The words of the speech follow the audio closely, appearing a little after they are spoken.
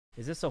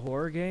Is this a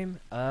horror game?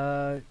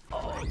 Oh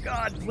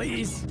God,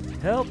 please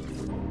help.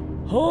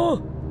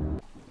 Huh?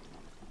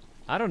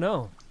 I don't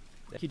know.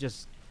 He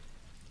just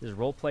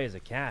roleplay as a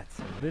cat.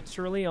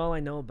 Literally all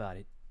I know about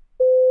it.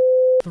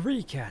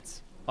 3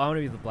 cats. Oh, I want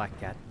to be the black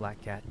cat.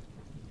 Black cat.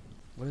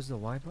 What is the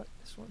Y button?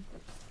 This one?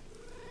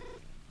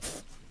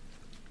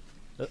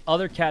 The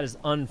other cat is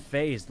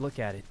unfazed. Look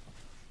at it.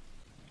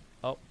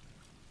 Oh.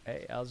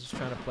 Hey, I was just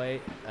trying to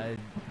play.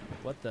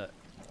 What the?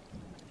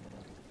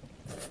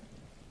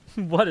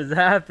 What is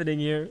happening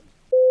here?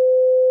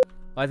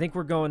 I think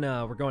we're going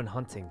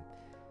hunting. All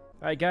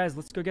right, guys,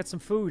 let's go get some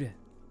food.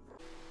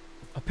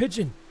 A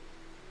pigeon.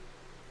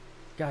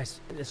 Guys,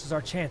 this is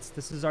our chance.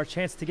 This is our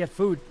chance to get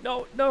food.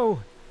 No,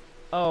 no.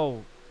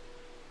 Oh.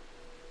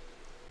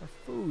 Our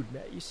food,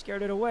 man. You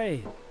scared it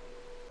away.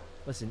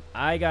 Listen,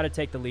 I gotta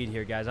take the lead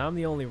here, guys. I'm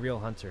the only real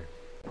hunter.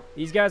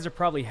 These guys are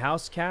probably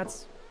house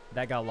cats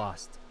that got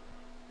lost.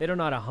 They don't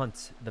know how to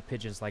hunt the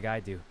pigeons like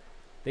I do.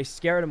 They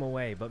scared them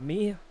away. But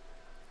me,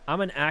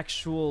 I'm an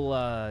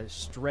actual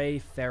stray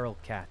feral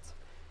cat.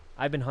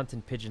 I've been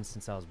hunting pigeons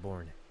since I was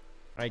born.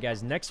 All right,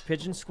 guys. Next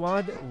pigeon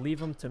squad, leave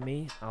them to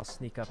me. I'll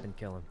sneak up and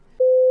kill them.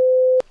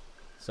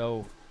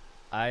 So,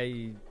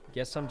 I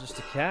guess I'm just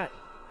a cat.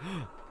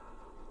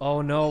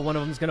 Oh no, one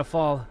of them's gonna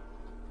fall.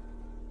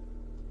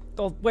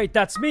 Oh, wait,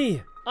 that's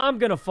me! I'm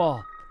gonna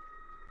fall.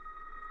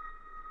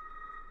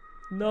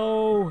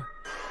 No.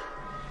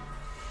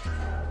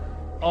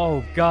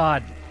 Oh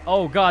God.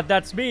 Oh God,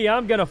 that's me.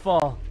 I'm gonna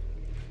fall.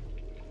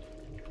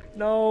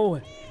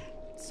 No.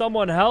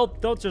 Someone help.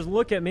 Don't just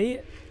look at me.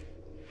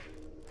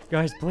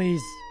 Guys,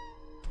 please.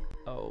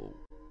 Oh.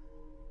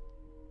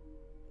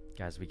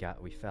 Guys, we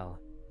fell.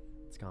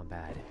 It's gone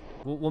bad.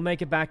 We'll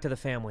make it back to the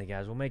family,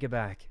 guys. We'll make it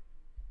back.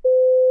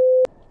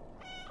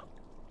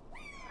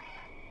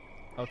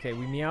 Okay,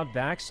 we meowed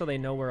back so they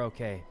know we're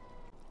okay.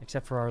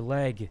 Except for our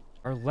leg.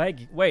 Our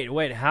leg.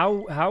 Wait.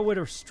 How would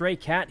a stray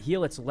cat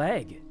heal its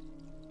leg?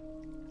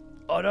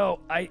 Oh no,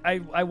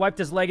 I wiped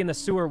his leg in the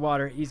sewer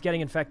water. He's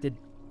getting infected.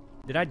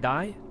 Did I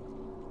die?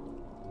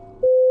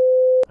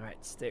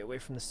 Alright, stay away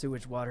from the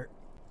sewage water.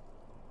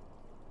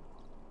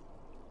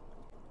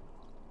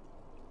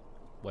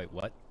 Wait,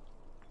 what?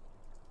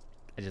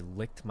 I just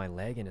licked my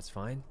leg and it's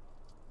fine?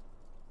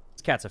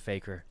 This cat's a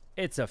faker.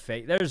 It's a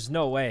fake. There's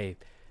no way.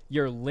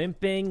 You're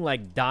limping,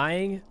 like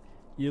dying.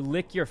 You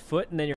lick your foot and then you're